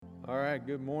All right,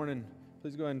 good morning.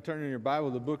 Please go ahead and turn in your Bible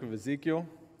to the book of Ezekiel.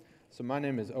 So my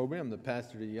name is Obi. I'm the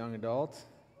pastor to young adults.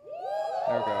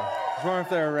 There we go. Just wondering if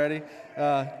they're ready.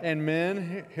 And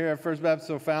men here at First Baptist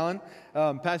O'Fallon.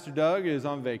 Pastor Doug is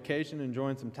on vacation,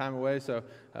 enjoying some time away. So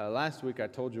last week I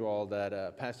told you all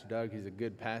that Pastor Doug, he's a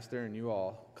good pastor, and you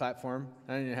all clap for him.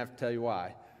 I didn't even have to tell you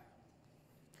why.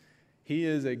 He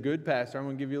is a good pastor. I'm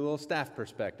going to give you a little staff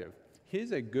perspective.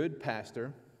 He's a good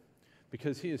pastor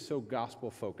because he is so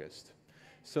gospel-focused.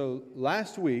 So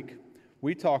last week,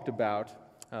 we talked about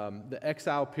the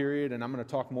exile period, and I'm going to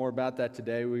talk more about that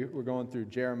today. We're going through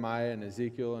Jeremiah and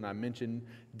Ezekiel, and I mentioned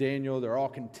Daniel. They're all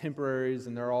contemporaries,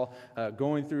 and they're all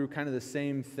going through kind of the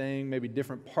same thing, maybe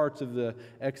different parts of the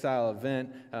exile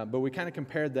event. But we kind of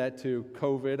compared that to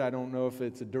COVID. I don't know if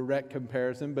it's a direct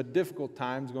comparison, but difficult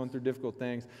times, going through difficult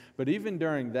things. But even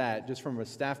during that, just from a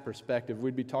staff perspective,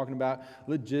 we'd be talking about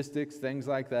logistics, things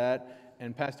like that.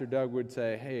 And Pastor Doug would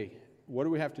say, hey, what do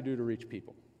we have to do to reach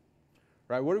people?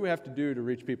 Right? What do we have to do to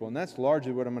reach people? And that's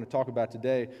largely what I'm going to talk about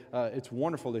today. It's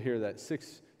wonderful to hear that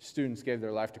 6 students gave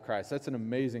their life to Christ. That's an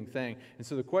amazing thing. And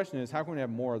so the question is, how can we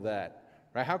have more of that?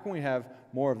 Right? How can we have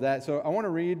more of that? So I want to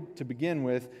read to begin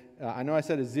with. I know I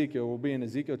said Ezekiel. We'll be in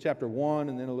Ezekiel chapter 1,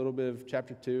 and then a little bit of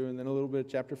chapter 2, and then a little bit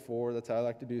of chapter 4. That's how I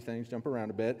like to do things, jump around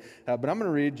a bit. But I'm going to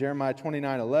read Jeremiah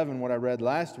 29:11, what I read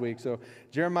last week. So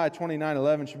Jeremiah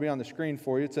 29:11 should be on the screen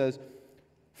for you. It says,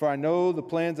 "For I know the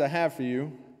plans I have for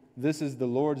you. This is the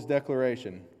Lord's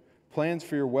declaration. Plans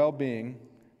for your well-being,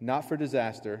 not for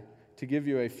disaster, to give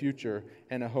you a future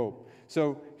and a hope."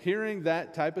 So hearing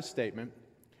that type of statement,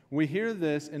 we hear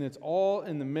this, and it's all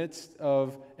in the midst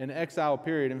of an exile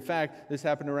period. In fact, this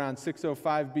happened around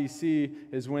 605 BC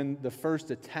is when the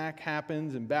first attack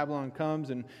happens, and Babylon comes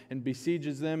and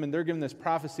besieges them. And they're given this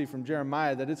prophecy from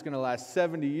Jeremiah that it's going to last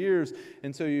 70 years.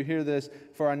 And so you hear this,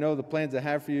 "For I know the plans I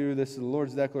have for you. This is the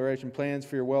Lord's declaration, plans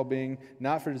for your well-being,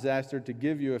 not for disaster, to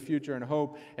give you a future and a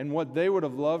hope." And what they would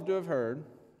have loved to have heard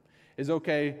is,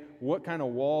 okay, what kind of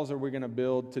walls are we going to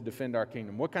build to defend our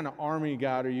kingdom? What kind of army,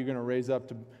 God, are you going to raise up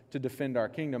to defend our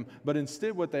kingdom? But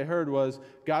instead what they heard was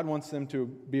God wants them to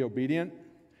be obedient.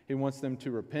 He wants them to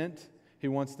repent. He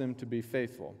wants them to be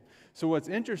faithful. So what's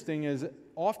interesting is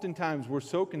oftentimes we're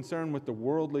so concerned with the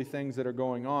worldly things that are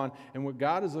going on, and what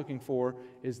God is looking for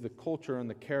is the culture and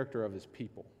the character of His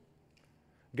people.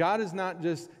 God is not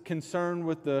just concerned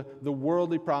with the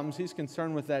worldly problems. He's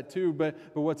concerned with that too. But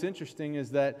what's interesting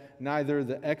is that neither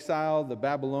the exile, the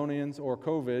Babylonians, or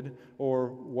COVID, or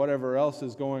whatever else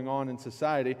is going on in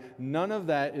society, none of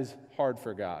that is hard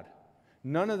for God.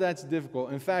 None of that's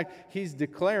difficult. In fact, He's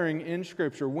declaring in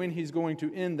Scripture when He's going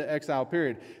to end the exile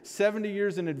period. 70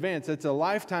 years in advance. It's a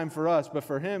lifetime for us. But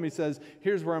for Him, He says,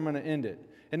 here's where I'm going to end it.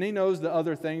 And He knows that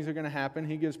other things are going to happen.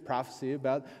 He gives prophecy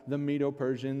about the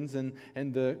Medo-Persians and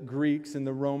the Greeks and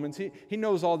the Romans. He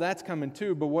knows all that's coming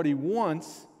too. But what He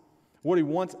wants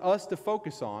us to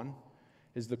focus on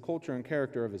is the culture and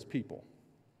character of His people.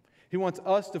 He wants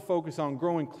us to focus on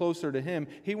growing closer to Him.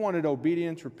 He wanted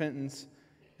obedience, repentance,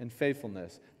 and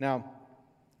faithfulness. Now,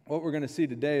 what we're going to see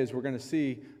today is we're going to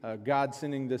see God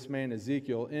sending this man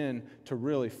Ezekiel in to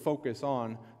really focus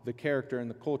on the character and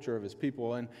the culture of His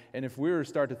people. And if we were to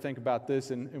start to think about this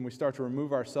and we start to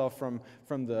remove ourselves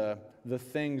from the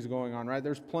things going on, right?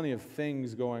 There's plenty of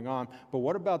things going on. But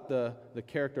what about the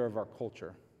character of our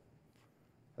culture?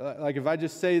 Like if I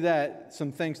just say that,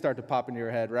 some things start to pop into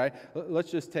your head, right?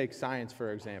 Let's just take science,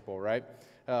 for example, right?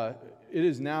 It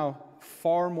is now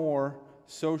far more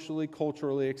socially,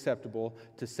 culturally acceptable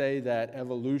to say that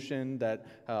evolution, that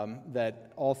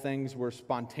all things were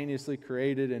spontaneously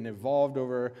created and evolved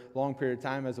over a long period of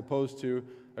time, as opposed to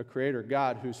a creator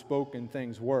God who spoke and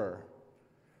things were.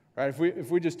 Right?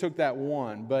 If we just took that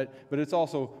one, but it's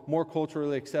also more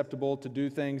culturally acceptable to do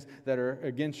things that are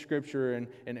against Scripture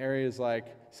in areas like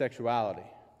sexuality.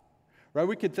 Right?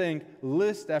 We could think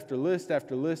list after list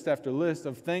after list after list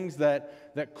of things that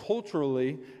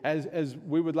culturally, as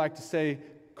we would like to say,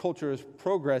 culture is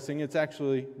progressing, it's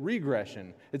actually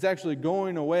regression. It's actually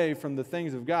going away from the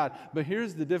things of God. But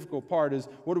here's the difficult part is,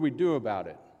 what do we do about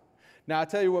it? Now, I'll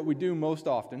tell you what we do most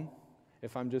often,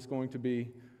 if I'm just going to be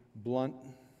blunt,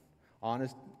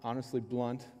 honestly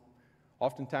blunt.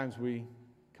 Oftentimes we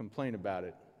complain about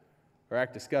it or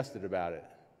act disgusted about it.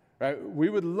 Right? We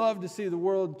would love to see the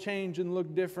world change and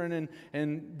look different,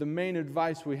 and the main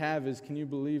advice we have is, can you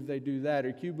believe they do that?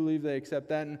 Or can you believe they accept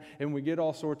that? And we get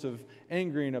all sorts of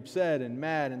angry and upset and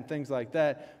mad and things like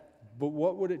that. But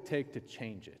what would it take to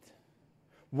change it?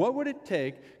 What would it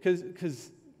take?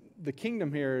 Because the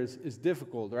kingdom here is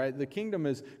difficult, right? The kingdom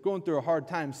is going through a hard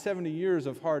time, 70 years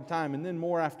of hard time, and then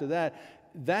more after that.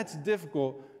 That's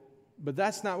difficult. But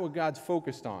that's not what God's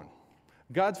focused on.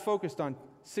 God's focused on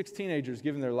 6 teenagers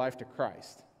giving their life to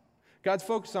Christ. God's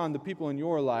focused on the people in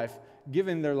your life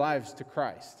giving their lives to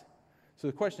Christ. So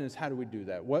the question is, how do we do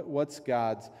that? What's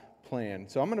God's plan?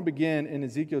 So I'm going to begin in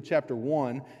Ezekiel chapter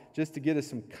 1 just to get us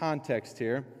some context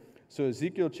here. So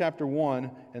Ezekiel chapter 1,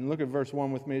 and look at verse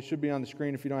 1 with me. It should be on the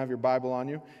screen if you don't have your Bible on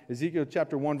you. Ezekiel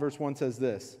chapter 1, verse 1 says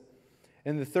this: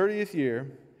 "In the 30th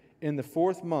year, in the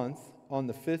 4th month, on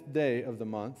the 5th day of the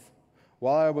month,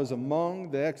 while I was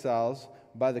among the exiles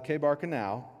by the Kebar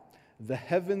Canal, the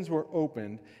heavens were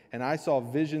opened, and I saw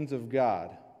visions of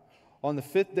God. On the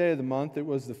 5th day of the month, it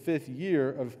was the 5th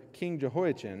year of King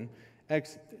Jehoiachin's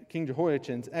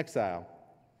exile.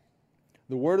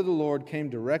 The word of the Lord came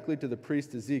directly to the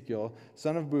priest Ezekiel,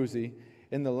 son of Buzi,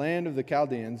 in the land of the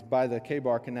Chaldeans by the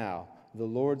Kebar Canal. The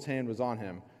Lord's hand was on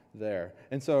him there."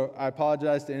 And so I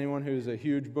apologize to anyone who's a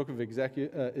huge book of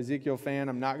Ezekiel fan.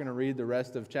 I'm not going to read the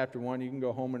rest of chapter 1. You can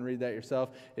go home and read that yourself.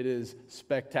 It is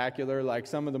spectacular, like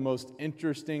some of the most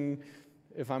interesting,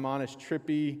 if I'm honest,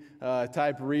 trippy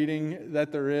type reading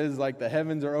that there is. Like the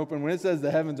heavens are open. When it says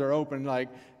the heavens are open, like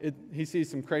he sees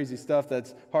some crazy stuff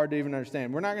that's hard to even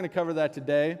understand. We're not going to cover that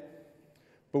today,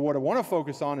 but what I want to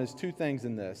focus on is 2 things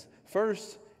in this.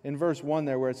 First, in verse 1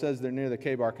 there, where it says they're near the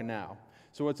Kebar Canal.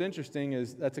 So what's interesting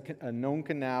is that's a known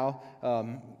canal.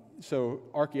 So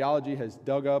archaeology has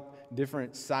dug up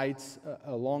different sites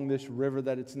along this river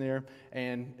that it's near,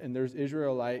 and there's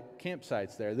Israelite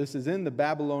campsites there. This is in the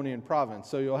Babylonian province.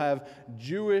 So you'll have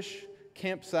Jewish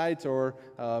campsites, or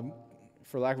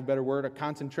for lack of a better word, a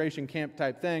concentration camp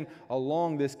type thing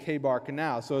along this Kebar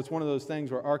Canal. So it's one of those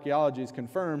things where archaeology has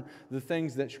confirmed the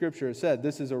things that Scripture has said.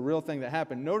 This is a real thing that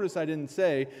happened. Notice I didn't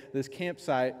say this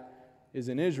campsite is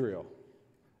in Israel.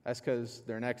 That's because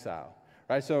they're in exile,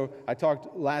 right? So I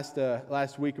talked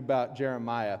last week about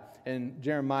Jeremiah. And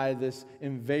Jeremiah, this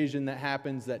invasion that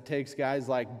happens that takes guys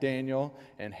like Daniel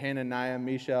and Hananiah,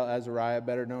 Mishael, Azariah,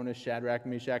 better known as Shadrach,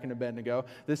 Meshach, and Abednego.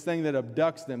 This thing that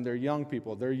abducts them, they're young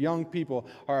people. Their young people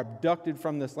are abducted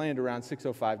from this land around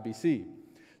 605 BC.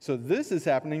 So this is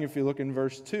happening if you look in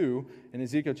verse 2 in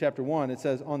Ezekiel chapter 1. It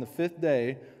says, "On the 5th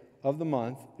day of the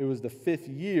month, it was the 5th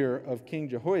year of King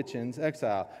Jehoiachin's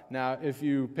exile." Now, if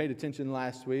you paid attention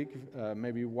last week,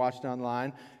 maybe you watched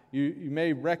online, you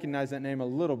may recognize that name a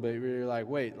little bit. Where you're like,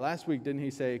 wait, last week didn't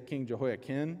he say King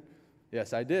Jehoiakim?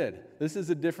 Yes, I did. This is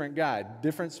a different guy.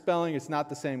 Different spelling. It's not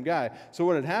the same guy. So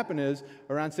what had happened is,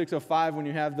 around 605, when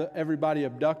you have everybody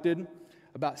abducted,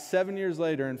 about 7 years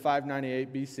later in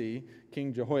 598 BC,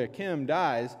 King Jehoiakim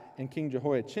dies, and King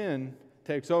Jehoiachin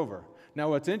takes over.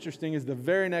 Now, what's interesting is the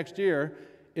very next year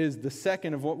is the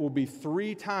second of what will be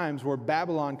 3 times where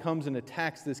Babylon comes and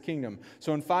attacks this kingdom.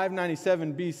 So in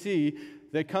 597 BC,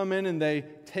 they come in and they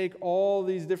take all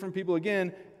these different people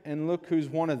again, and look who's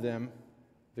one of them,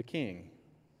 the king.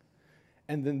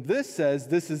 And then this says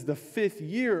this is the 5th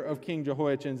year of King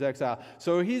Jehoiachin's exile.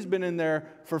 So he's been in there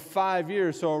for 5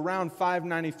 years, so around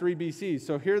 593 BC.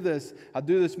 So hear this. I'll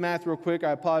do this math real quick.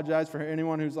 I apologize for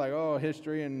anyone who's like, oh,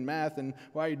 history and math, and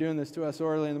why are you doing this to us so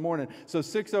early in the morning? So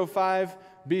 605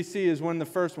 BC is when the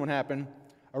first one happened.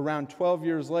 Around 12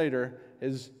 years later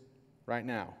is right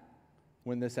now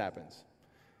when this happens.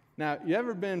 Now, you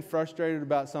ever been frustrated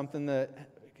about something that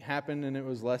happened and it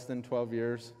was less than 12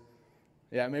 years?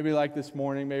 Yeah, maybe like this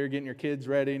morning, maybe you're getting your kids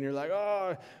ready and you're like,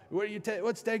 oh,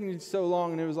 what's taking you so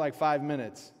long? And it was like 5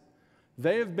 minutes.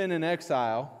 They have been in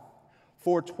exile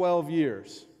for 12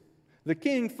 years. The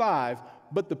king 5,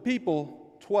 but the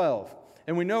people 12.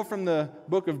 And we know from the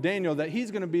book of Daniel that he's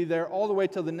going to be there all the way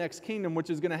till the next kingdom, which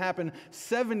is going to happen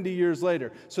 70 years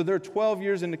later. So they're 12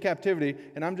 years into captivity,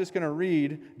 and I'm just going to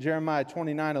read Jeremiah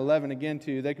 29:11 again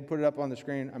to you. They can put it up on the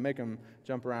screen. I make them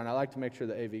jump around. I like to make sure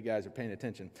the AV guys are paying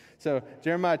attention. So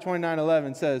Jeremiah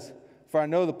 29:11 says, "For I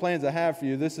know the plans I have for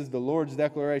you. This is the Lord's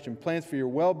declaration. Plans for your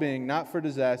well-being, not for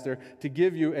disaster, to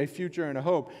give you a future and a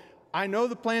hope." I know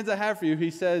the plans I have for you, he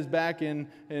says back in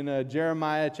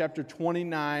Jeremiah chapter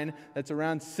 29. That's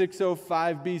around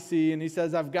 605 BC. And he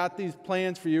says, I've got these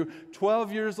plans for you.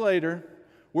 12 years later,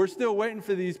 we're still waiting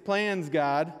for these plans,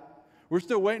 God. We're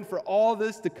still waiting for all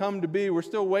this to come to be. We're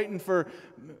still waiting for,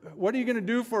 what are you going to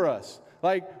do for us?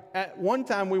 Like, at one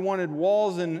time we wanted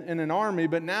walls and an army,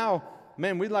 but now,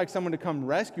 man, we'd like someone to come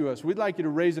rescue us. We'd like you to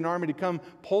raise an army to come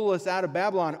pull us out of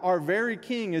Babylon. Our very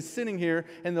king is sitting here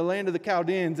in the land of the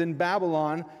Chaldeans in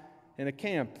Babylon in a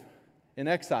camp in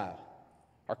exile.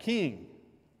 Our king.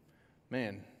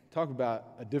 Man, talk about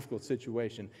a difficult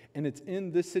situation. And it's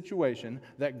in this situation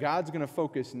that God's going to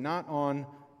focus not on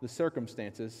the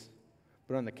circumstances,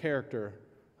 but on the character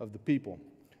of the people.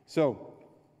 So,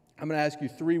 I'm going to ask you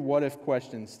 3 what-if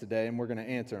questions today, and we're going to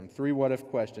answer them. 3 what-if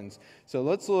questions. So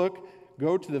let's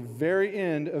go to the very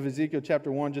end of Ezekiel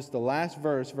chapter 1, just the last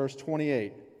verse, verse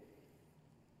 28.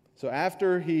 So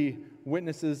after he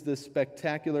witnesses this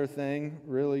spectacular thing,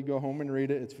 really go home and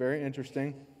read it. It's very interesting.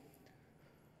 It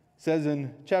says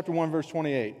in chapter 1, verse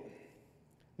 28,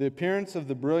 "The appearance of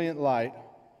the brilliant light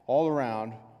all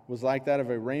around was like that of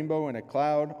a rainbow in a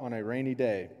cloud on a rainy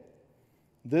day.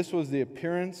 This was the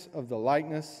appearance of the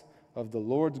likeness of the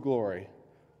Lord's glory.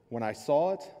 When I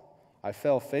saw it, I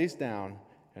fell face down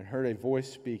and heard a voice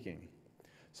speaking."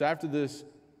 So after this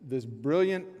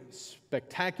brilliant,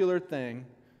 spectacular thing,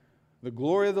 the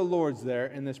glory of the Lord's there,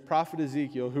 and this prophet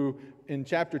Ezekiel, who in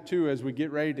chapter 2, as we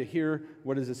get ready to hear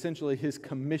what is essentially his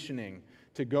commissioning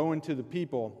to go into the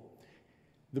people,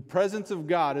 the presence of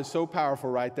God is so powerful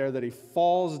right there that he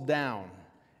falls down.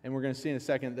 And we're going to see in a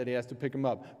second that he has to pick him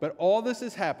up. But all this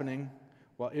is happening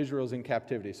while Israel's in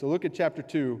captivity. So look at chapter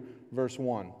 2, verse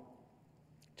 1.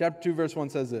 Chapter 2, verse 1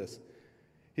 says this.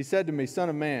 "He said to me, 'Son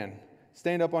of man,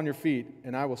 stand up on your feet,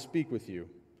 and I will speak with you.'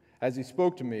 As he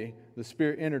spoke to me, the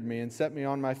Spirit entered me and set me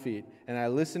on my feet, and I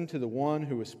listened to the one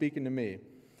who was speaking to me.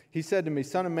 He said to me,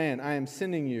 'Son of man, I am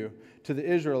sending you to the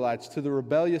Israelites, to the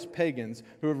rebellious pagans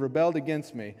who have rebelled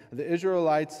against me. The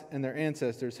Israelites and their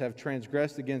ancestors have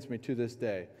transgressed against me to this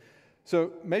day.'"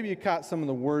 So maybe you caught some of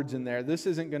the words in there. This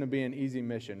isn't going to be an easy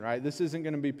mission, right? This isn't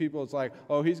going to be people, it's like,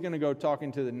 oh, he's going to go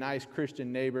talking to the nice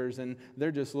Christian neighbors, and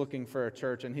they're just looking for a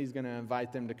church, and he's going to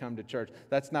invite them to come to church.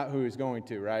 That's not who he's going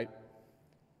to, right?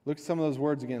 Look at some of those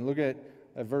words again. Look at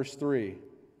verse 3.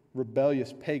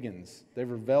 Rebellious pagans.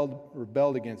 They've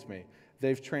rebelled against me.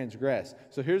 They've transgressed.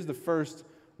 So here's the first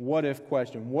what-if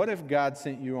question. What if God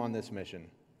sent you on this mission?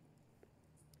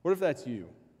 What if that's you?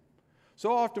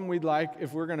 So often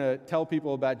if we're going to tell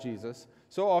people about Jesus,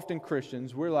 so often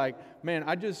Christians, we're like, man,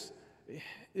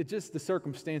 the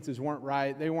circumstances weren't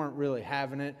right. They weren't really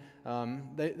having it.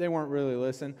 They weren't really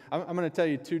listening. I'm going to tell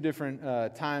you 2 different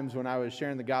times when I was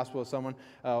sharing the gospel with someone.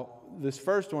 This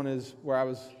first one is where I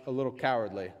was a little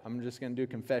cowardly. I'm just going to do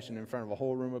confession in front of a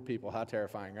whole room of people. How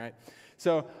terrifying, right?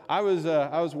 So I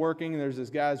was working. There's this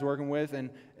guy I was working with,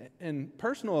 and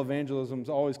personal evangelism's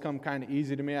always come kind of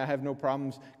easy to me. I have no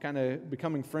problems kind of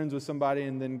becoming friends with somebody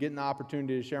and then getting the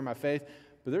opportunity to share my faith.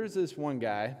 But there's this one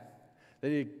guy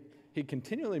that he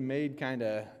continually made kind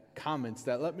of comments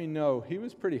that let me know he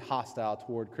was pretty hostile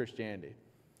toward Christianity.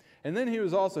 And then he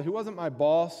wasn't my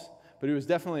boss, but he was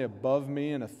definitely above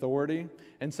me in authority.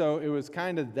 And so it was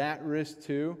kind of that risk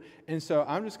too. And so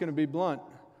I'm just going to be blunt.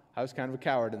 I was kind of a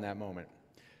coward in that moment.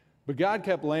 But God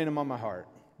kept laying him on my heart.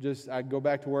 I'd go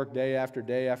back to work day after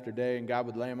day after day, and God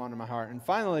would lay him onto my heart. And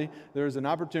finally, there was an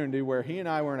opportunity where he and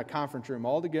I were in a conference room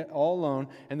all alone,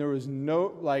 and there was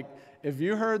if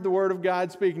you heard the word of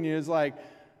God speaking to you, it's like,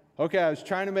 okay, I was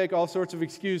trying to make all sorts of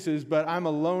excuses, but I'm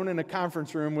alone in a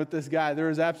conference room with this guy. There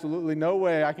is absolutely no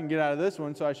way I can get out of this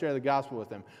one, so I share the gospel with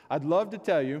him. I'd love to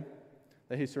tell you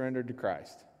that he surrendered to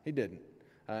Christ. He didn't.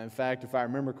 In fact, if I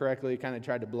remember correctly, he kind of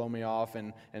tried to blow me off,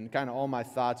 and kind of all my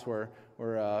thoughts were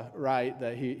right,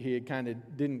 that he kind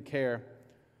of didn't care.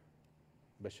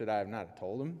 But should I have not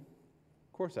told him?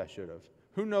 Of course I should have.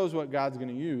 Who knows what God's going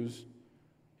to use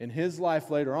in his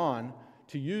life later on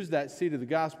to use that seed of the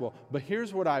gospel. But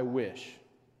here's what I wish.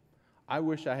 I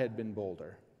wish I had been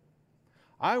bolder.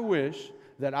 I wish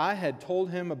that I had told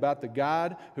him about the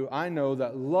God who I know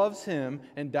that loves him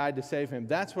and died to save him.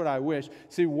 That's what I wish.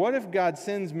 See, what if God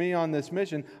sends me on this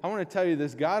mission? I want to tell you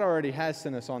this. God already has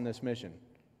sent us on this mission.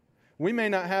 We may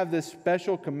not have this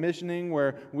special commissioning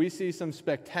where we see some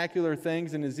spectacular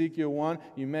things in Ezekiel 1.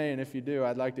 You may, and if you do,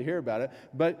 I'd like to hear about it.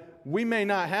 But we may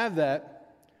not have that.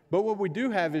 But what we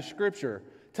do have is Scripture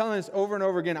telling us over and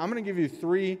over again. I'm going to give you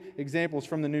 3 examples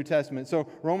from the New Testament. So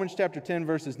Romans chapter 10,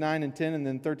 verses 9 and 10, and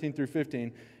then 13 through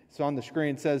 15. It's on the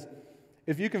screen. It says,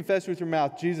 "If you confess with your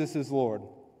mouth Jesus is Lord,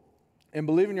 and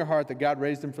believe in your heart that God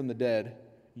raised him from the dead,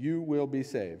 you will be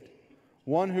saved.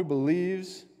 One who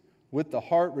believes with the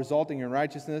heart resulting in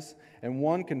righteousness, and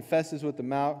one confesses with the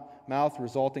mouth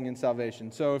resulting in salvation."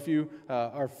 So if you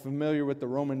are familiar with the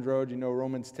Roman road, you know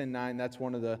Romans 10:9, that's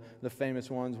one of the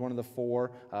famous ones, one of the 4.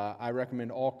 I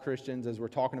recommend all Christians, as we're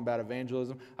talking about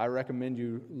evangelism, I recommend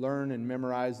you learn and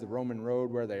memorize the Roman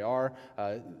road where they are.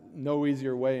 No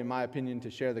easier way, in my opinion,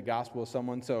 to share the gospel with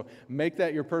someone. So make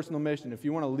that your personal mission. If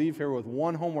you want to leave here with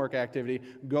one homework activity,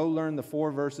 go learn the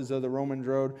 4 verses of the Roman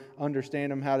road,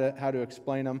 understand them, how to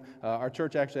explain them. Our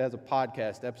church actually has a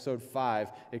podcast, episode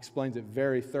 5, explains it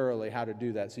very thoroughly how to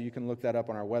do that. So you can look that up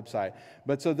on our website.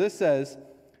 But so this says,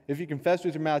 If you confess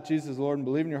with your mouth Jesus is Lord and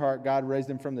believe in your heart God raised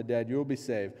him from the dead, you will be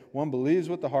saved. One believes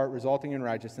with the heart, resulting in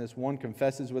righteousness. One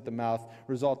confesses with the mouth,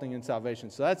 resulting in salvation.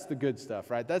 So that's the good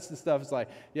stuff, right? That's the stuff. It's like,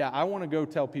 yeah, I want to go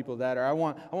tell people that, or I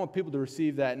want people to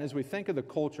receive that. And as we think of the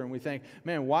culture and we think,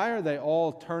 man, why are they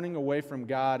all turning away from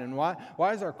God? And why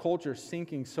is our culture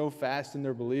sinking so fast in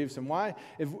their beliefs? And why,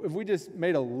 if we just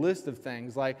made a list of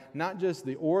things, like not just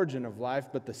the origin of life,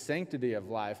 but the sanctity of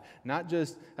life, not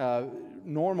just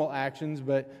normal actions,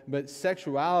 but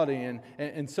sexuality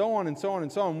and so on and so on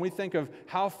and so on. We think of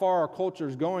how far our culture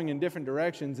is going in different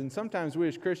directions, and sometimes we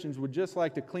as Christians would just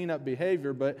like to clean up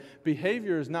behavior, but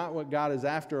behavior is not what God is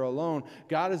after alone.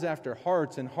 God is after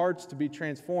hearts, and hearts to be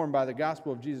transformed by the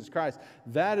gospel of Jesus Christ.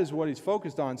 That is what he's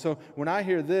focused on. So when I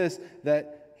hear this,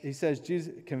 that he says,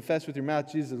 Jesus, confess with your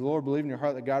mouth Jesus is the Lord, believe in your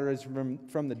heart that God raised him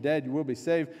from the dead, you will be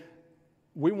saved.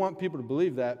 We want people to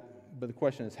believe that, but the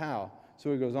question is how?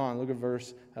 So he goes on, look at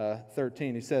verse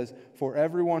 13. He says, for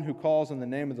everyone who calls on the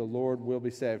name of the Lord will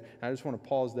be saved. And I just want to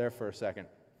pause there for a second.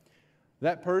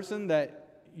 That person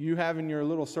that you have in your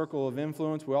little circle of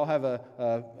influence, we all have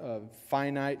a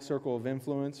finite circle of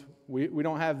influence. We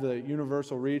don't have the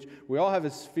universal reach. We all have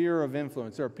a sphere of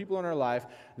influence. There are people in our life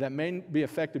that may be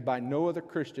affected by no other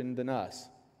Christian than us.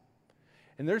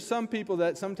 And there's some people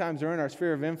that sometimes are in our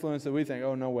sphere of influence that we think,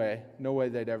 oh, no way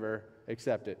they'd ever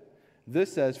accept it.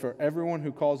 This says, for everyone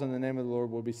who calls on the name of the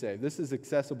Lord will be saved. This is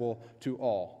accessible to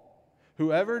all.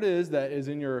 Whoever it is that is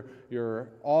in your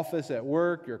office at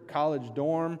work, your college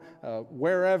dorm,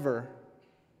 wherever,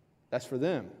 that's for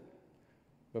them.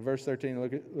 But verse 13,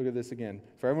 look at this again.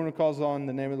 For everyone who calls on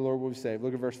the name of the Lord will be saved.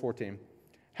 Look at verse 14.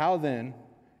 How then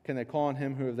can they call on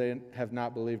him who they have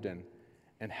not believed in?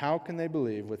 And how can they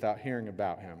believe without hearing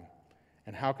about him?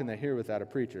 And how can they hear without a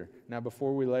preacher? Now,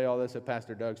 before we lay all this at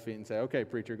Pastor Doug's feet and say, okay,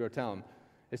 preacher, go tell him,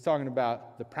 it's talking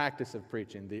about the practice of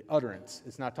preaching, the utterance.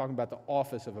 It's not talking about the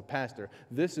office of a pastor.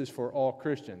 This is for all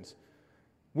Christians.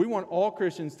 We want all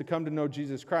Christians to come to know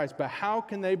Jesus Christ, but how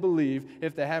can they believe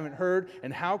if they haven't heard?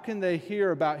 And how can they hear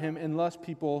about him unless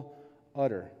people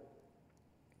utter?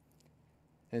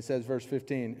 And it says, verse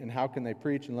 15, and how can they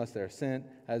preach unless they are sent?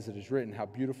 As it is written, how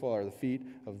beautiful are the feet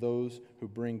of those who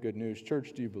bring good news.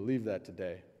 Church, do you believe that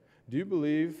today? Do you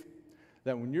believe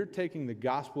that when you're taking the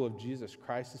gospel of Jesus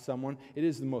Christ to someone, it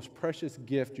is the most precious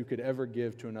gift you could ever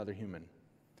give to another human?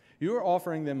 You are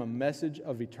offering them a message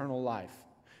of eternal life.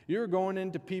 You're going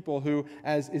into people who,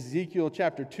 as Ezekiel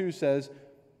chapter 2 says,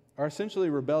 are essentially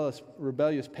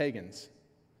rebellious pagans.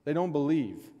 They don't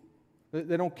believe.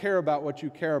 They don't care about what you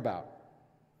care about.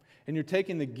 And you're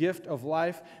taking the gift of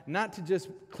life, not to just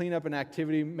clean up an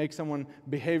activity, make someone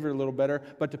behavior a little better,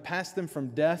 but to pass them from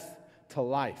death to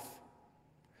life.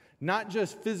 Not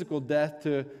just physical death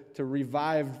to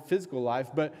revive physical life,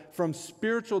 but from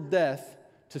spiritual death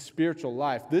to spiritual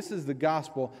life. This is the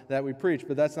gospel that we preach,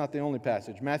 but that's not the only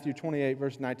passage. Matthew 28,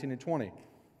 verse 19 and 20.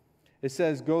 It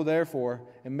says, go therefore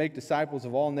and make disciples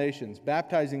of all nations,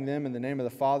 baptizing them in the name of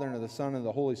the Father and of the Son and of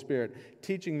the Holy Spirit,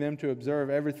 teaching them to observe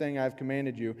everything I have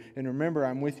commanded you. And remember,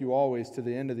 I'm with you always to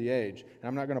the end of the age. And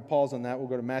I'm not going to pause on that. We'll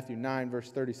go to Matthew 9, verse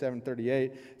 37,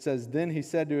 38. It says, then he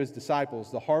said to his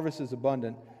disciples, the harvest is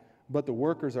abundant, but the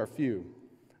workers are few.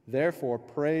 Therefore,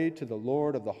 pray to the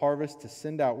Lord of the harvest to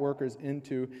send out workers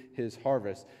into his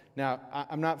harvest. Now,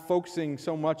 I'm not focusing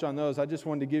so much on those. I just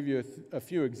wanted to give you a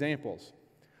few examples.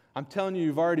 I'm telling you,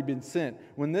 you've already been sent.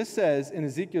 When this says in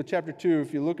Ezekiel chapter 2,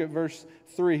 if you look at verse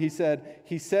 3, he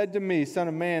said to me, Son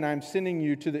of man, I'm sending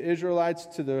you to the Israelites,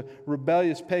 to the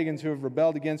rebellious pagans who have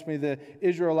rebelled against me. The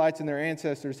Israelites and their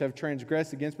ancestors have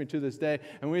transgressed against me to this day.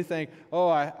 And we think, oh,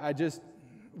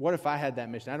 what if I had that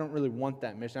mission? I don't really want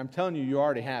that mission. I'm telling you, you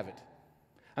already have it.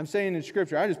 I'm saying in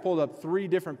Scripture, I just pulled up 3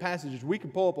 different passages. We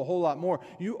could pull up a whole lot more.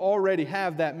 You already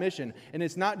have that mission. And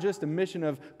it's not just a mission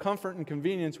of comfort and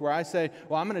convenience where I say,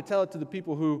 well, I'm going to tell it to the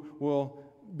people who will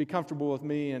be comfortable with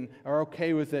me and are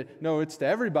okay with it. No, it's to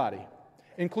everybody,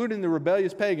 including the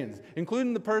rebellious pagans,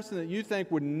 including the person that you think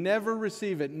would never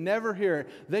receive it, never hear it.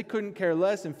 They couldn't care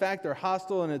less. In fact, they're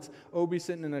hostile, and it's Obi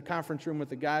sitting in a conference room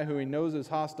with a guy who he knows is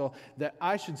hostile, that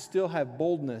I should still have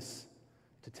boldness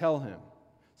to tell him.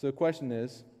 So the question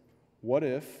is, what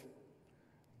if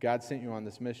God sent you on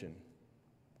this mission?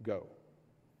 Go.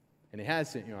 And he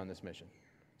has sent you on this mission.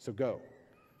 So go.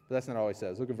 But that's not all he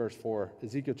says. Look at verse 4.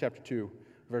 Ezekiel chapter 2,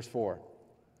 verse 4.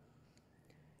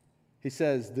 He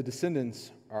says, the descendants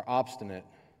are obstinate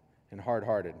and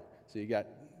hard-hearted. So you got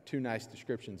two nice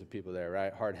descriptions of people there,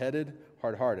 right? Hard-headed,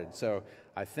 hard-hearted. So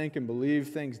I think and believe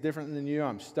things different than you.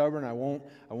 I'm stubborn. I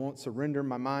won't surrender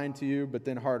my mind to you. But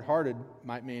then hard-hearted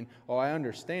might mean, oh, I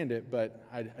understand it, but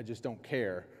I just don't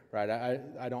care, right?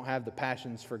 I don't have the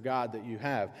passions for God that you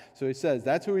have. So he says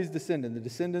that's who he's descending. The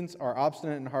descendants are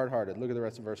obstinate and hard-hearted. Look at the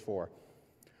rest of verse 4.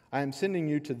 I am sending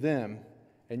you to them,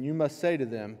 and you must say to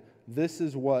them, this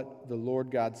is what the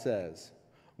Lord God says.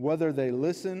 Whether they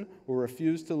listen or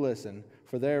refuse to listen,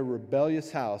 for they are a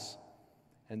rebellious house,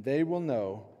 and they will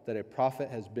know that a prophet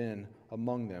has been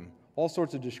among them. All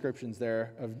sorts of descriptions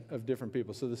there of different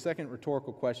people. So the second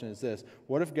rhetorical question is this: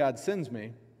 what if God sends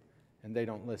me and they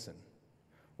don't listen?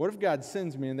 What if God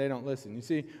sends me and they don't listen? You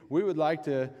see, we would like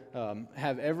to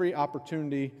have every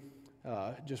opportunity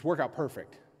just work out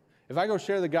perfect. If I go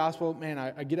share the gospel, man,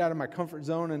 I get out of my comfort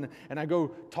zone and I go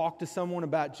talk to someone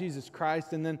about Jesus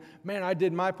Christ, and then, man, I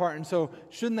did my part, and so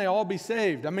shouldn't they all be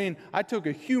saved? I mean, I took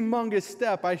a humongous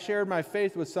step. I shared my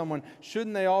faith with someone.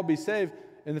 Shouldn't they all be saved?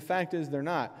 And the fact is they're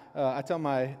not. I tell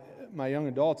my young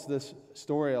adults this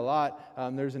story a lot.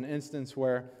 There's an instance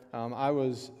where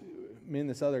me and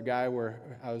this other guy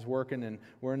I was working, and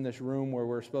we're in this room where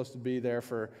we're supposed to be there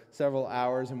for several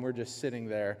hours, and we're just sitting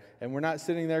there. And we're not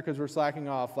sitting there because we're slacking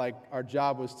off. Like, our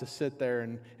job was to sit there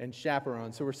and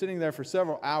chaperone. So we're sitting there for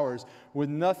several hours with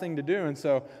nothing to do. And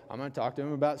so I'm going to talk to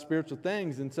him about spiritual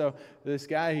things. And so this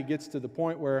guy, he gets to the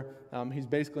point where he's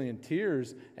basically in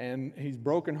tears, and he's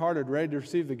brokenhearted, ready to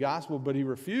receive the gospel, but he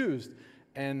refused.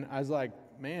 And I was like,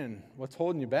 man, what's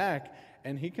holding you back?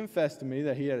 And he confessed to me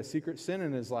that he had a secret sin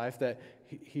in his life that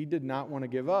he did not want to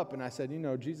give up. And I said,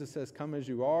 Jesus says, come as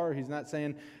you are. He's not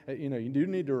saying, you do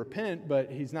need to repent,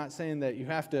 but he's not saying that you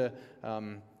have to,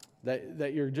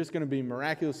 that you're just going to be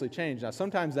miraculously changed. Now,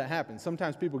 sometimes that happens.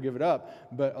 Sometimes people give it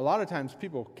up, but a lot of times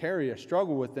people carry a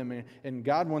struggle with them, and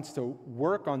God wants to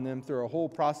work on them through a whole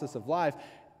process of life.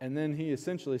 And then he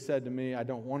essentially said to me, I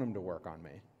don't want him to work on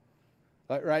me.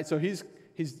 Right? So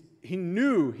he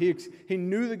knew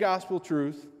the gospel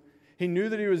truth. He knew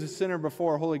that he was a sinner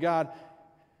before a holy God.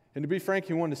 And to be frank,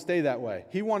 he wanted to stay that way.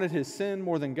 He wanted his sin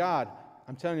more than God.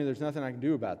 I'm telling you, there's nothing I can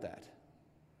do about that.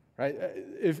 Right?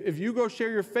 If you go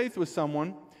share your faith with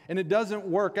someone and it doesn't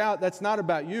work out, that's not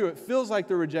about you. It feels like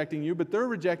they're rejecting you, but they're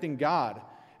rejecting God.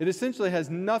 It essentially has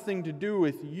nothing to do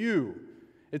with you.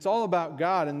 It's all about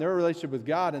God and their relationship with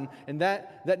God, and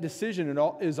that decision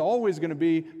is always going to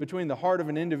be between the heart of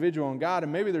an individual and God.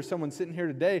 And maybe there's someone sitting here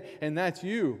today, and that's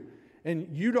you, and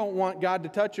you don't want God to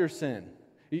touch your sin.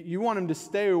 You want him to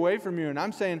stay away from you. And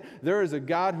I'm saying there is a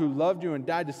God who loved you and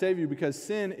died to save you because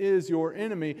sin is your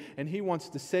enemy, and he wants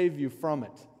to save you from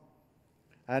it.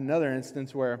 I had another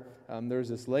instance where there was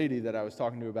this lady that I was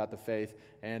talking to about the faith,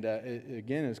 and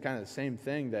again, it was kind of the same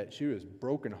thing, that she was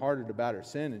brokenhearted about her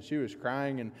sin, and she was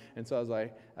crying, and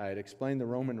so I had explained the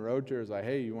Roman road to her. I was like,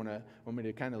 hey, you want me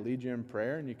to kind of lead you in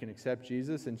prayer, and you can accept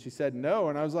Jesus? And she said no,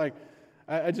 and I was like,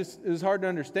 it was hard to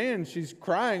understand. She's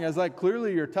crying. I was like,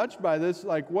 clearly you're touched by this.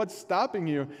 Like, what's stopping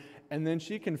you? And then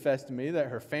she confessed to me that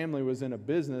her family was in a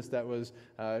business that was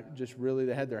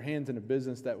they had their hands in a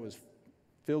business that was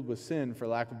filled with sin, for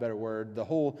lack of a better word. The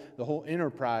whole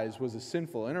enterprise was a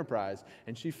sinful enterprise,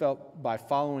 and she felt by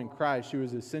following Christ, she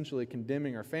was essentially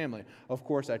condemning her family. Of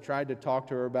course, I tried to talk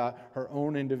to her about her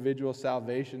own individual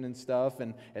salvation and stuff,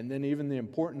 and then even the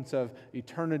importance of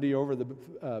eternity over the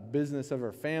business of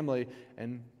her family,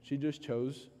 and she just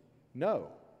chose no.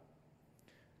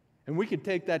 And we could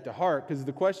take that to heart, because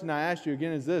the question I asked you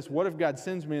again is this: what if God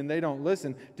sends me and they don't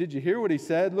listen? Did you hear what he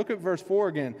said? Look at verse 4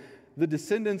 again. The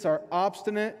descendants are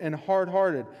obstinate and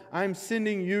hard-hearted. I'm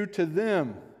sending you to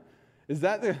them. Is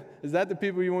that the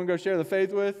people you want to go share the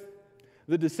faith with?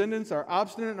 The descendants are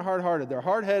obstinate and hard-hearted. They're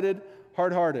hard-headed,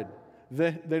 hard-hearted.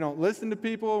 They don't listen to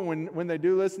people. When they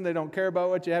do listen, they don't care about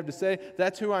what you have to say.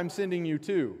 That's who I'm sending you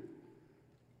to.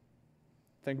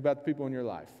 Think about the people in your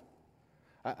life.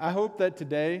 I hope that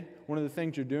today, one of the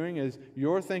things you're doing is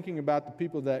you're thinking about the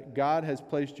people that God has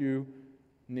placed you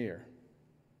near.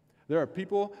 There are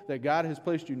people that God has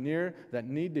placed you near that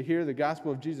need to hear the gospel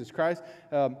of Jesus Christ.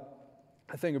 I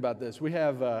think about this. We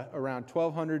have around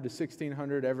 1,200 to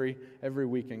 1,600 every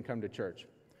weekend come to church.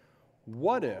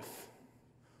 What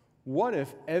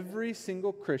if every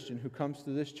single Christian who comes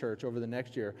to this church over the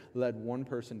next year led one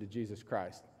person to Jesus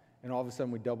Christ, and all of a sudden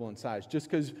we double in size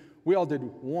just because we all did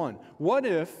one? What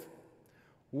if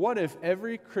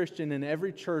every Christian in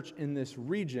every church in this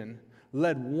region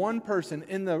led one person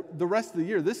in the rest of the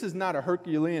year? This is not a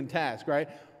Herculean task, right?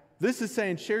 This is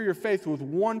saying share your faith with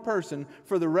one person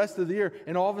for the rest of the year,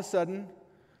 and all of a sudden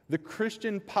The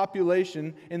Christian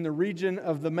population in the region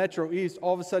of the Metro East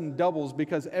all of a sudden doubles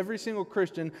because every single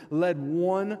Christian led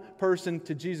one person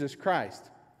to Jesus Christ.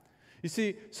 You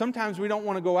see, sometimes we don't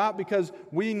want to go out because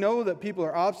we know that people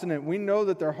are obstinate. We know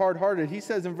that they're hard-hearted. He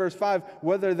says in verse 5,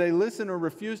 whether they listen or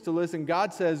refuse to listen,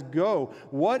 God says, go.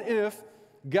 What if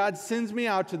God sends me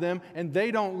out to them and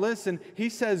they don't listen? He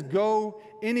says, go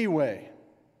anyway.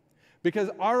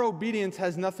 Because our obedience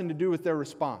has nothing to do with their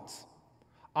response.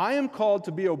 I am called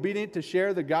to be obedient to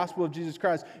share the gospel of Jesus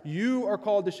Christ. You are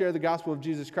called to share the gospel of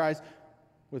Jesus Christ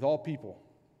with all people,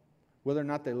 whether or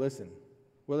not they listen,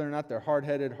 whether or not they're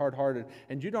hard-headed, hard-hearted.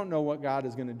 And you don't know what God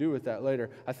is going to do with that later.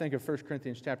 I think of 1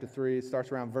 Corinthians chapter 3, it starts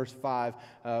around verse 5,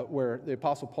 where the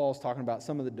Apostle Paul is talking about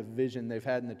some of the division they've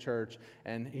had in the church.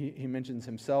 And he mentions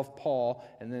himself, Paul,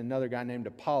 and then another guy named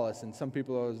Apollos. And some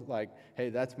people are like, hey,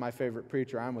 that's my favorite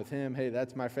preacher. I'm with him. Hey,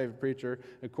 that's my favorite preacher.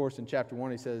 Of course, in chapter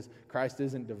 1, he says, Christ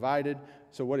isn't divided.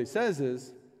 So what he says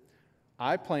is,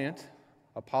 I plant,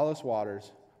 Apollos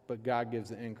waters, but God gives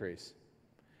the increase.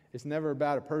 It's never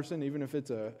about a person, even if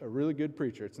it's a really good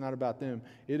preacher. It's not about them.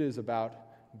 It is about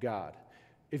God.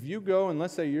 If you go and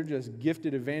let's say you're just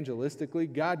gifted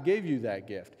evangelistically, God gave you that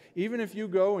gift. Even if you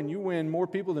go and you win more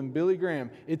people than Billy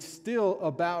Graham, it's still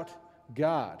about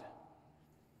God.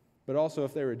 But also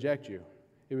if they reject you,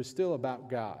 it was still about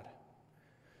God.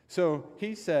 So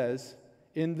he says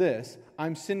in this,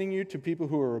 I'm sending you to people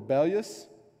who are rebellious,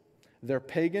 they're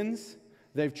pagans,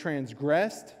 they've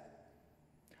transgressed.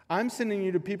 I'm sending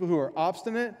you to people who are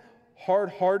obstinate,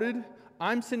 hard-hearted.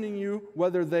 I'm sending you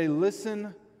whether they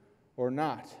listen or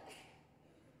not.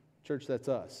 Church, that's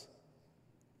us.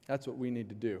 That's what we need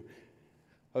to do.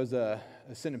 I was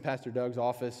sitting in Pastor Doug's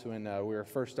office when we were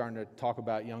first starting to talk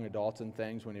about young adults and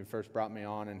things when he first brought me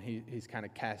on, and he's kind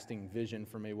of casting vision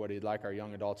for me, what he'd like our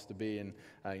young adults to be. And,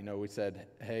 we said,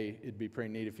 hey, it'd be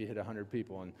pretty neat if you hit 100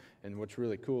 people. And what's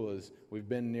really cool is we've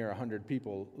been near 100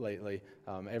 people lately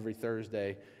every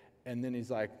Thursday. And then he's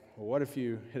like, well, what if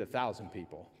you hit 1,000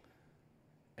 people?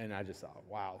 And I just thought,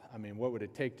 wow, I mean, what would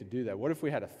it take to do that? What if we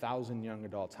had 1,000 young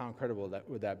adults? How incredible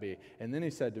would that be? And then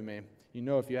he said to me,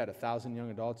 if you had 1,000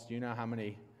 young adults, do you know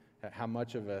how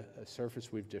much of a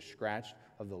surface we've just scratched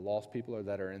of the lost people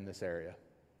that are in this area?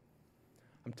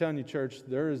 I'm telling you, church,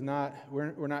 we're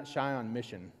not shy on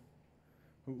mission.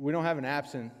 We don't have an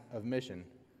absence of mission.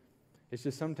 It's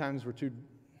just sometimes we're too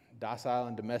docile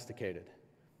and domesticated.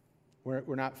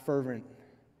 We're not fervent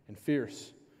and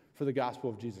fierce for the gospel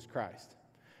of Jesus Christ.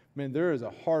 Man, there is a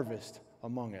harvest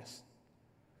among us.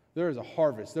 There is a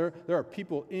harvest. There are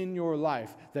people in your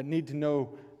life that need to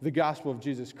know the gospel of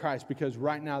Jesus Christ because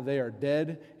right now they are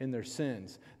dead in their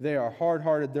sins. They are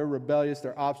hard-hearted, they're rebellious,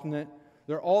 they're obstinate.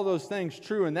 They're all those things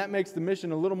true, and that makes the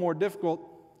mission a little more difficult,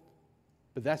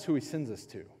 but that's who he sends us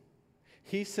to.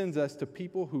 He sends us to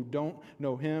people who don't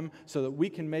know him so that we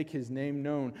can make his name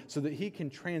known, so that he can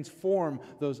transform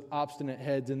those obstinate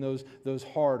heads and those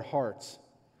hard hearts.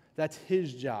 That's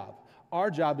his job.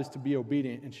 Our job is to be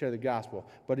obedient and share the gospel,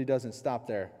 but he doesn't stop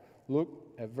there. Look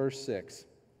at verse 6.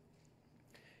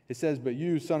 It says, but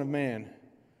you, son of man,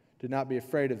 do not be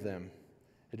afraid of them,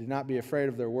 and do not be afraid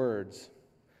of their words.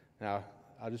 Now,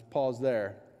 I'll just pause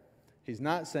there. He's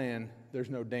not saying there's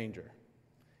no danger.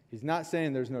 He's not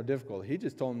saying there's no difficulty. He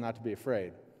just told them not to be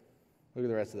afraid. Look at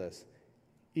the rest of this.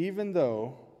 Even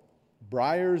though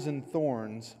briars and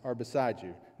thorns are beside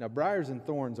you. Now, briars and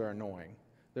thorns are annoying.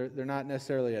 They're not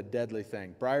necessarily a deadly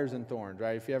thing. Briars and thorns,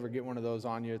 right? If you ever get one of those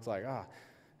on you, it's like,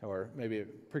 or maybe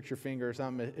it pricks your finger or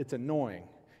something. It's annoying.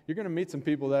 You're going to meet some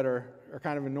people that are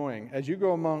kind of annoying. As you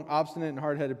go among obstinate and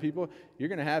hard-headed people, you're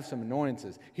going to have some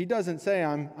annoyances. He doesn't say,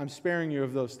 I'm sparing you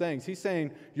of those things. He's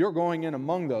saying you're going in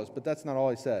among those, but that's not all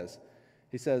he says.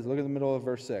 He says, look at the middle of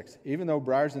verse 6. Even though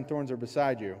briars and thorns are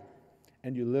beside you,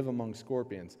 and you live among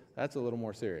scorpions, that's a little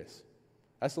more serious.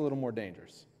 That's a little more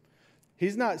dangerous.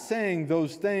 He's not saying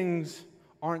those things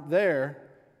aren't there.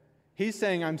 He's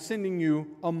saying, I'm sending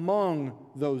you among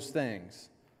those things.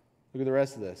 Look at the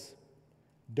rest of this.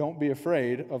 Don't be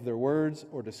afraid of their words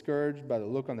or discouraged by the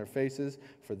look on their faces,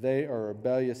 for they are a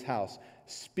rebellious house.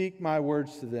 Speak my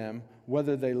words to them,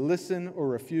 whether they listen or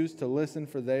refuse to listen,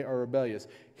 for they are rebellious.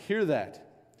 Hear that.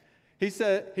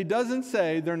 He doesn't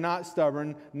say they're not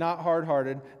stubborn, not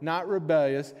hard-hearted, not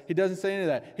rebellious. He doesn't say any of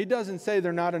that. He doesn't say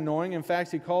they're not annoying. In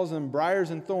fact, he calls them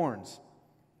briars and thorns.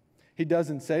 He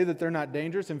doesn't say that they're not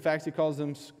dangerous. In fact, he calls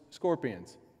them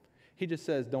scorpions. He just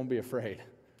says, don't be afraid.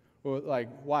 Well,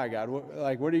 why, God?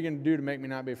 What are you going to do to make me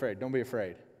not be afraid? Don't be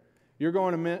afraid. You're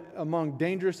going among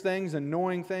dangerous things,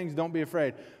 annoying things. Don't be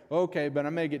afraid. Okay, but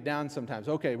I may get down sometimes.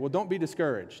 Okay, well, don't be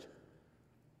discouraged.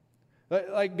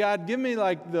 Like, God, give me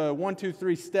like the 1, 2,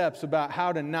 3 steps about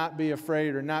how to not be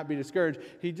afraid or not be discouraged.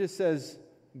 He just says,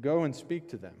 go and speak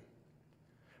to them.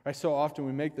 Right? So often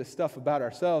we make this stuff about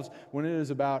ourselves when it is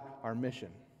about our mission.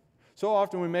 So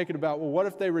often we make it about, well, what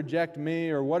if they reject me,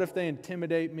 or what if they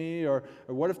intimidate me, or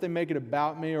what if they make it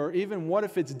about me, or even what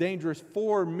if it's dangerous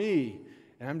for me?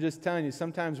 And I'm just telling you,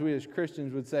 sometimes we as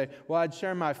Christians would say, well, I'd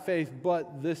share my faith,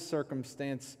 but this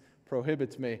circumstance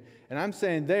prohibits me. And I'm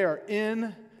saying they are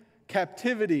in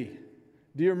captivity.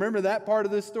 Do you remember that part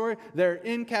of this story? They're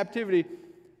in captivity.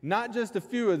 Not just a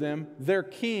few of them, their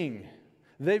king.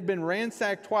 They've been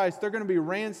ransacked twice. They're going to be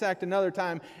ransacked another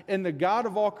time. And the God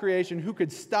of all creation, who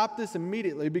could stop this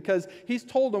immediately, because he's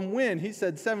told them when. He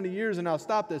said 70 years and I'll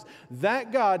stop this.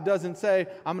 That God doesn't say,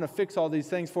 I'm going to fix all these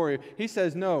things for you. He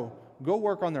says, no, go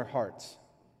work on their hearts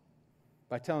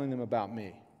by telling them about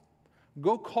me.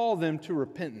 Go call them to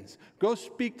repentance. Go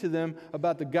speak to them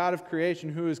about the God of creation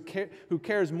who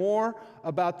cares more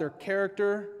about their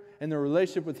character and their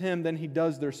relationship with him than he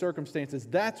does their circumstances.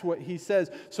 That's what he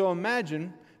says. So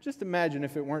just imagine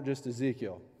if it weren't just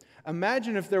Ezekiel.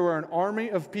 Imagine if there were an army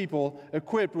of people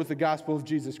equipped with the gospel of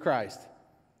Jesus Christ.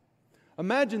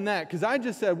 Imagine that, because I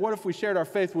just said, what if we shared our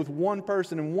faith with one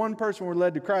person and one person were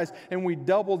led to Christ and we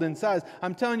doubled in size?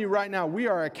 I'm telling you right now, we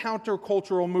are a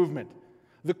countercultural movement.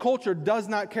 The culture does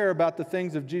not care about the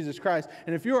things of Jesus Christ.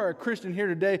 And if you are a Christian here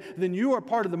today, then you are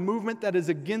part of the movement that is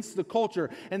against the culture.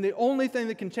 And the only thing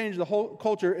that can change the whole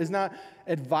culture is not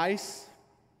advice,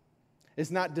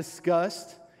 it's not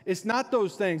disgust, it's not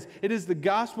those things. It is the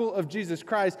gospel of Jesus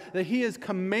Christ that he has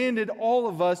commanded all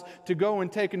of us to go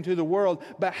and take into the world.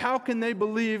 But how can they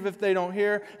believe if they don't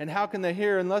hear? And how can they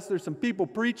hear unless there's some people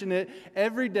preaching it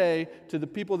every day to the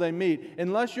people they meet?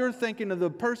 Unless you're thinking of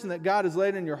the person that God has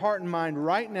laid in your heart and mind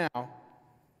right now,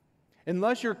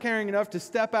 unless you're caring enough to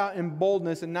step out in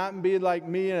boldness and not be like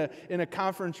me in a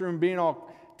conference room being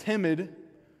all timid,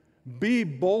 be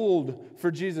bold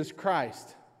for Jesus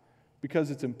Christ,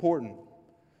 because it's important.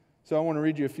 So I want to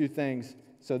read you a few things.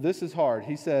 So this is hard.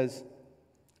 He says,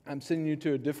 I'm sending you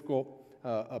to a difficult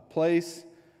a place,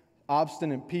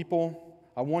 obstinate people.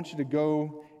 I want you to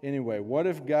go anyway. What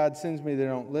if God sends me, they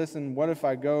don't listen? What if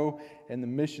I go and the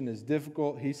mission is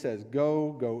difficult? He says,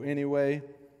 go anyway,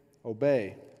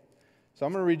 obey. So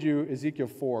I'm going to read you Ezekiel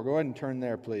 4. Go ahead and turn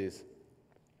there, please.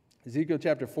 Ezekiel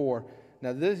chapter 4.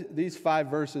 Now, these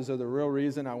 5 verses are the real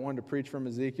reason I wanted to preach from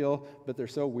Ezekiel, but they're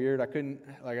so weird. I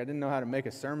didn't know how to make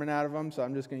a sermon out of them, so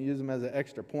I'm just going to use them as an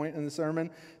extra point in the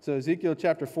sermon. So Ezekiel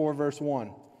chapter 4, verse 1.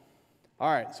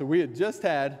 All right, so we had just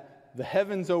had the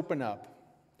heavens open up.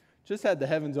 Just had the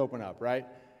heavens open up, right?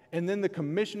 And then the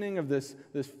commissioning of this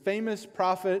famous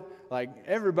prophet, like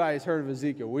everybody's heard of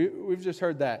Ezekiel. We've just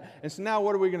heard that. And so now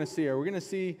what are we going to see? Are we going to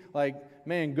see,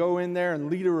 go in there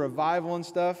and lead a revival and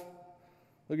stuff?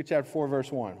 Look at chapter 4,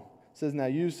 verse 1. It says, now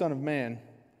you, son of man,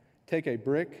 take a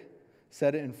brick,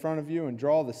 set it in front of you, and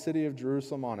draw the city of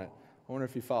Jerusalem on it. I wonder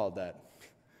if you followed that.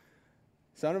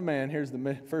 Son of man, here's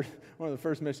one of the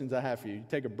first missions I have for you. You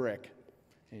take a brick,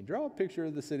 and you draw a picture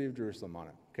of the city of Jerusalem on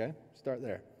it. Okay? Start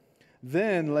there.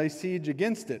 Then lay siege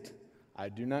against it. I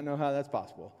do not know how that's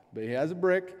possible. But he has a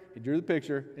brick, he drew the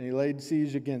picture, and he laid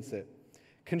siege against it.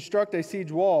 Construct a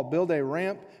siege wall, build a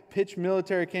ramp, pitch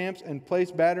military camps, and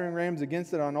place battering rams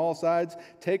against it on all sides.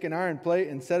 Take an iron plate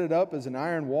and set it up as an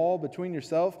iron wall between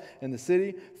yourself and the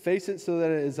city. Face it so that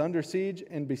it is under siege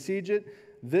and besiege it.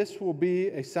 This will be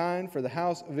a sign for the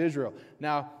house of Israel.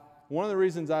 Now, one of the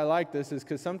reasons I like this is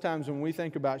because sometimes when we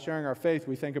think about sharing our faith,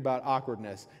 we think about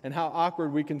awkwardness and how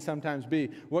awkward we can sometimes be.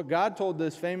 What God told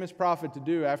this famous prophet to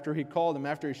do after he called him,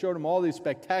 after he showed him all these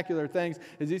spectacular things,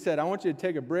 is he said, I want you to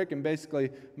take a brick and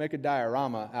basically make a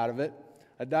diorama out of it.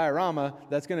 A diorama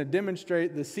that's going to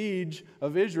demonstrate the siege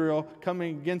of Israel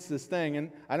coming against this thing.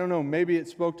 And I don't know, maybe it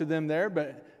spoke to them there,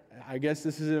 but I guess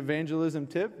this is an evangelism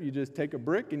tip. You just take a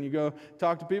brick and you go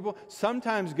talk to people.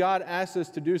 Sometimes God asks us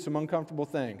to do some uncomfortable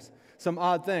things, some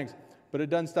odd things, but it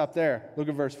doesn't stop there. Look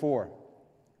at verse 4.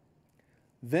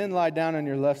 Then lie down on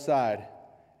your left side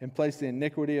and place the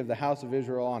iniquity of the house of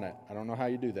Israel on it. I don't know how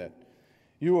you do that.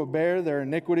 You will bear their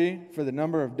iniquity for the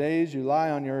number of days you lie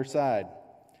on your side.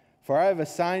 For I have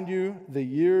assigned you the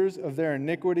years of their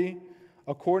iniquity.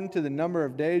 According to the number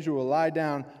of days you will lie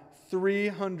down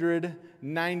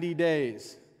 390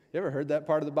 days. You ever heard that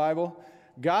part of the Bible?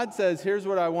 God says, here's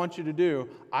what I want you to do.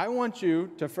 I want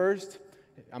you to first,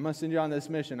 I'm going to send you on this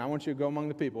mission. I want you to go among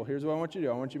the people. Here's what I want you to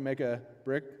do. I want you to make a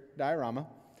brick diorama.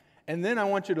 And then I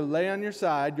want you to lay on your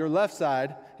side, your left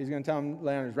side. He's going to tell him to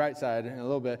lay on his right side in a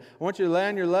little bit. I want you to lay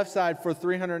on your left side for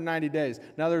 390 days.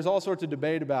 Now, there's all sorts of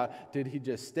debate about, did he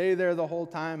just stay there the whole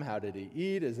time? How did he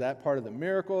eat? Is that part of the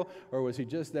miracle? Or was he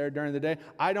just there during the day?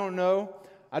 I don't know.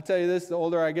 I tell you this, the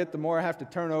older I get, the more I have to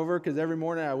turn over because every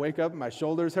morning I wake up and my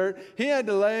shoulders hurt. He had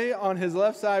to lay on his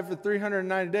left side for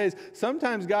 390 days.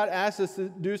 Sometimes God asks us to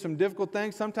do some difficult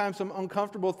things, sometimes some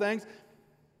uncomfortable things.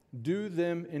 Do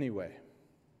them anyway.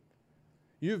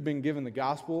 You've been given the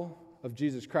gospel of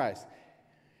Jesus Christ.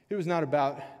 It was not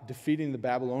about defeating the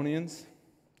Babylonians.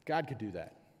 God could do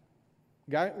that.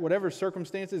 God, whatever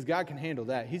circumstances, God can handle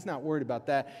that. He's not worried about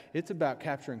that. It's about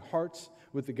capturing hearts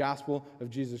with the gospel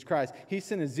of Jesus Christ. He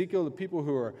sent Ezekiel to people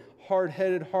who are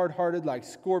hard-headed, hard-hearted, like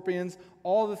scorpions.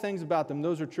 All the things about them,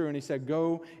 those are true. And he said,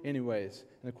 go anyways.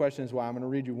 And the question is why. I'm going to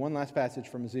read you one last passage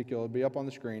from Ezekiel. It'll be up on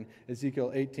the screen.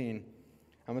 Ezekiel 18. I'm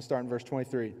going to start in verse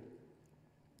 23. It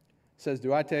says,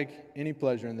 do I take any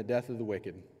pleasure in the death of the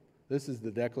wicked? This is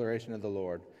the declaration of the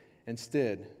Lord.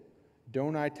 Instead,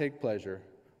 don't I take pleasure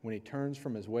when he turns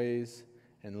from his ways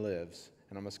and lives?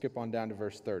 And I'm going to skip on down to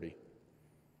verse 30.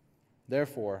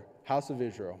 Therefore, house of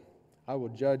Israel, I will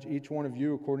judge each one of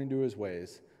you according to his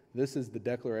ways. This is the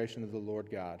declaration of the Lord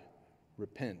God.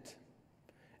 Repent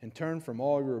and turn from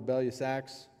all your rebellious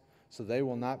acts, so they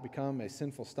will not become a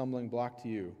sinful stumbling block to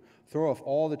you. Throw off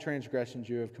all the transgressions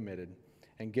you have committed,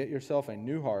 and get yourself a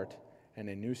new heart and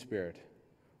a new spirit.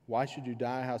 Why should you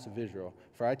die, house of Israel?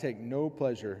 For I take no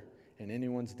pleasure in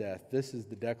anyone's death. This is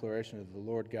the declaration of the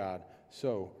Lord God.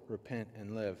 So repent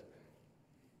and live.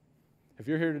 If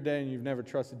you're here today and you've never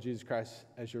trusted Jesus Christ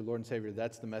as your Lord and Savior,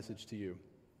 that's the message to you.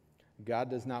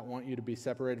 God does not want you to be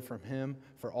separated from Him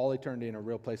for all eternity in a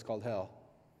real place called hell.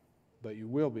 But you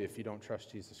will be if you don't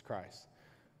trust Jesus Christ.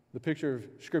 The picture of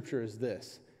Scripture is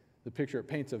this. The picture it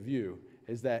paints of you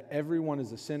is that everyone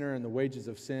is a sinner, and the wages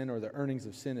of sin or the earnings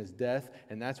of sin is death,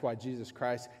 and that's why Jesus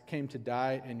Christ came to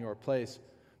die in your place.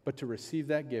 But to receive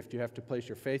that gift, you have to place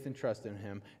your faith and trust in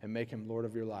Him and make Him Lord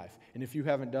of your life. And if you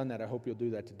haven't done that, I hope you'll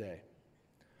do that today.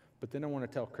 But then I want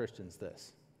to tell Christians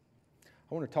this.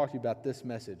 I want to talk to you about this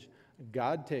message.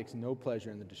 God takes no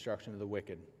pleasure in the destruction of the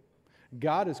wicked.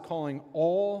 God is calling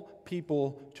all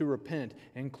people to repent,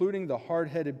 including the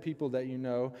hard-headed people that you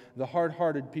know, the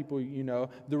hard-hearted people you know,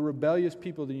 the rebellious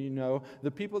people that you know,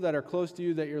 the people that are close to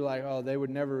you that you're like, oh, they would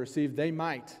never receive. They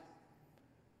might.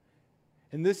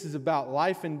 And this is about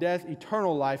life and death,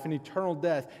 eternal life and eternal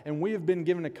death. And we have been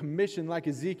given a commission like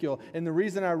Ezekiel. And the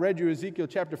reason I read you Ezekiel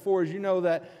chapter 4 is you know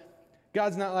that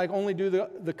God's not like only do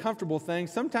the comfortable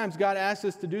things. Sometimes God asks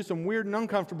us to do some weird and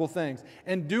uncomfortable things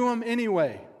and do them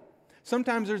anyway.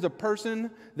 Sometimes there's a person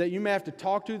that you may have to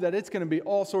talk to that it's going to be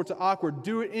all sorts of awkward.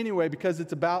 Do it anyway because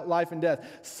it's about life and death.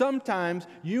 Sometimes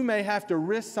you may have to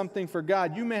risk something for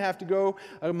God. You may have to go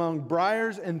among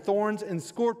briars and thorns and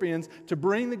scorpions to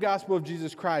bring the gospel of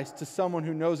Jesus Christ to someone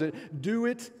who knows it. Do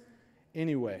it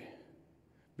anyway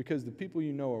because the people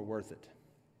you know are worth it.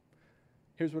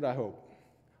 Here's what I hope.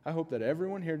 I hope that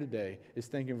everyone here today is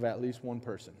thinking of at least one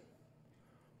person.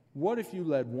 What if you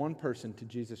led one person to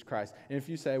Jesus Christ? And if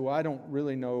you say, well, I don't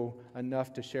really know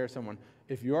enough to share someone.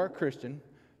 If you are a Christian,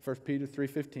 1 Peter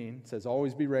 3:15 says,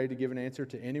 always be ready to give an answer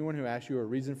to anyone who asks you a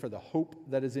reason for the hope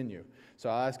that is in you. So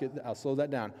I'll slow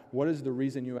that down. What is the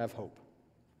reason you have hope?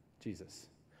 Jesus.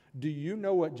 Do you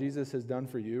know what Jesus has done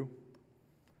for you?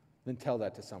 Then tell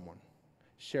that to someone.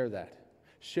 Share that.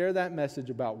 Share that message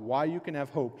about why you can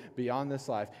have hope beyond this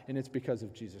life, and it's because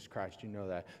of Jesus Christ. You know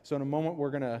that. So in a moment,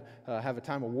 we're going to have a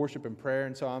time of worship and prayer,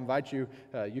 and so I invite you,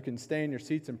 you can stay in your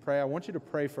seats and pray. I want you to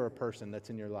pray for a person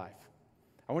that's in your life.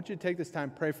 I want you to take this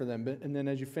time, pray for them, and then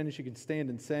as you finish, you can stand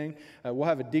and sing. We'll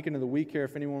have a Deacon of the Week here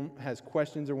if anyone has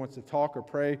questions or wants to talk or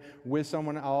pray with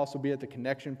someone. I'll also be at the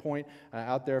connection point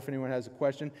out there if anyone has a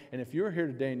question. And if you're here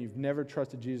today and you've never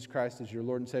trusted Jesus Christ as your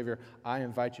Lord and Savior, I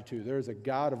invite you to. There is a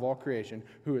God of all creation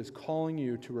who is calling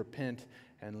you to repent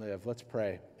and live. Let's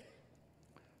pray.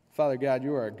 Father God,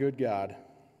 you are a good God,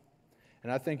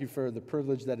 and I thank you for the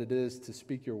privilege that it is to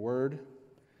speak your word.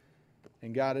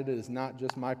 And God, it is not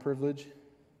just my privilege.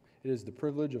 It is the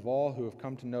privilege of all who have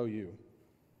come to know you.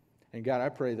 And God, I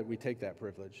pray that we take that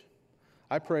privilege.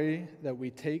 I pray that we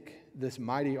take this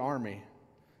mighty army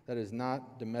that is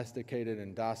not domesticated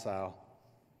and docile,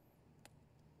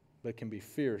 but can be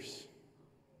fierce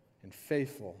and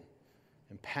faithful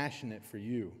and passionate for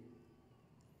you.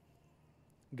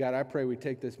 God, I pray we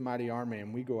take this mighty army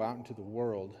and we go out into the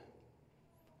world,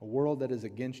 a world that is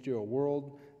against you, a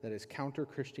world that is counter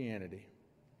Christianity.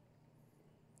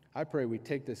 I pray we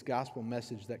take this gospel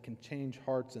message that can change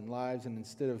hearts and lives, and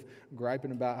instead of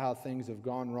griping about how things have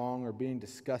gone wrong or being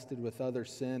disgusted with other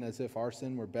sin as if our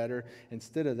sin were better,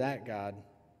 instead of that, God,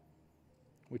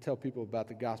 we tell people about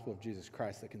the gospel of Jesus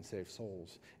Christ that can save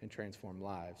souls and transform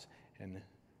lives and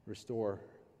restore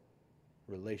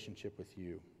relationship with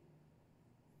you.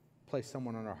 Place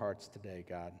someone on our hearts today,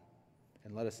 God,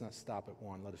 and let us not stop at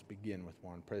one. Let us begin with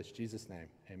one. Praise Jesus' name.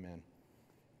 Amen.